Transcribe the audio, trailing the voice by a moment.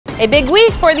A big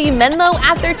week for the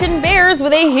Menlo-Atherton Bears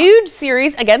with a huge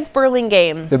series against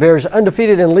Burlingame. The Bears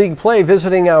undefeated in league play,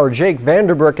 visiting our Jake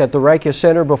Vanderbrook at the Riekes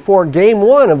Center before Game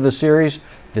 1 of the series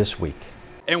this week.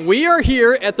 And we are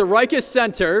here at the Riekes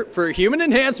Center for human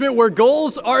enhancement where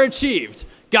goals are achieved.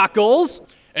 Got goals?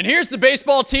 And here's the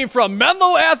baseball team from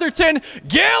Menlo-Atherton.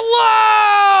 Get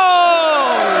low!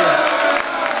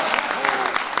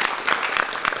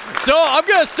 So I'm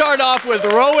going to start off with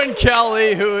Rowan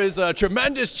Kelly, who is a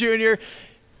tremendous junior,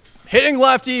 hitting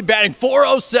lefty, batting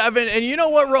 .407. And you know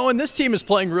what, Rowan? This team is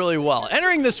playing really well.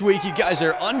 Entering this week, you guys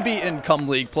are unbeaten come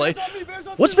league play.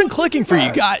 What's been clicking for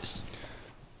you guys?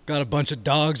 Got a bunch of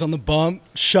dogs on the bump,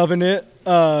 shoving it.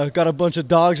 Got a bunch of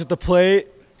dogs at the plate,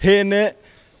 hitting it.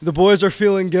 The boys are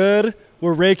feeling good.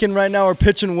 We're raking right now. We're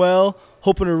pitching well,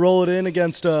 hoping to roll it in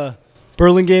against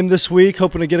Burlingame this week,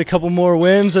 hoping to get a couple more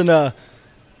wins and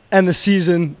end the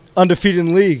season undefeated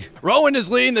in league. Rowan is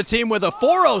leading the team with a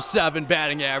 .407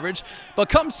 batting average, but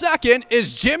come second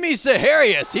is Jimmy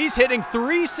Zaharias. He's hitting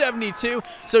 .372.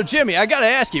 So, Jimmy, I got to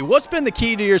ask you, what's been the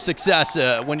key to your success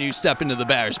when you step into the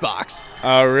batter's box?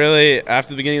 Really, after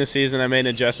the beginning of the season, I made an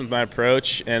adjustment with my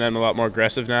approach, and I'm a lot more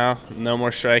aggressive now. No more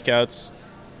strikeouts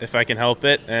if I can help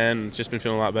it, and just been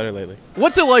feeling a lot better lately.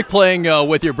 What's it like playing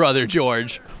with your brother,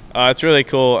 George? It's really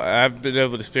cool. I've been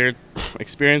able to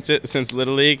experience it since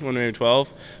Little League when we were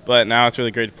 12, but now it's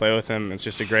really great to play with him. It's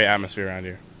just a great atmosphere around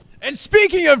here. And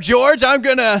speaking of George, I'm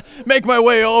going to make my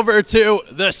way over to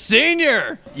the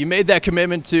senior. You made that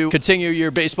commitment to continue your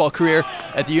baseball career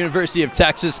at the University of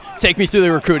Texas. Take me through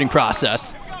the recruiting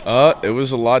process. It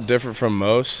was a lot different from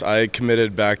most. I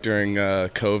committed back during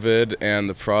COVID,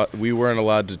 and we weren't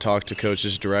allowed to talk to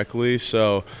coaches directly,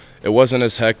 so it wasn't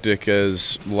as hectic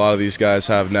as a lot of these guys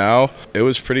have now. It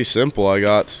was pretty simple. I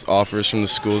got offers from the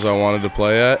schools I wanted to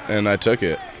play at, and I took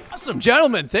it. Awesome.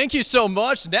 Gentlemen, thank you so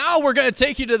much. Now we're going to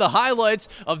take you to the highlights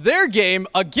of their game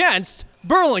against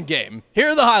Burlingame. Here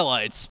are the highlights.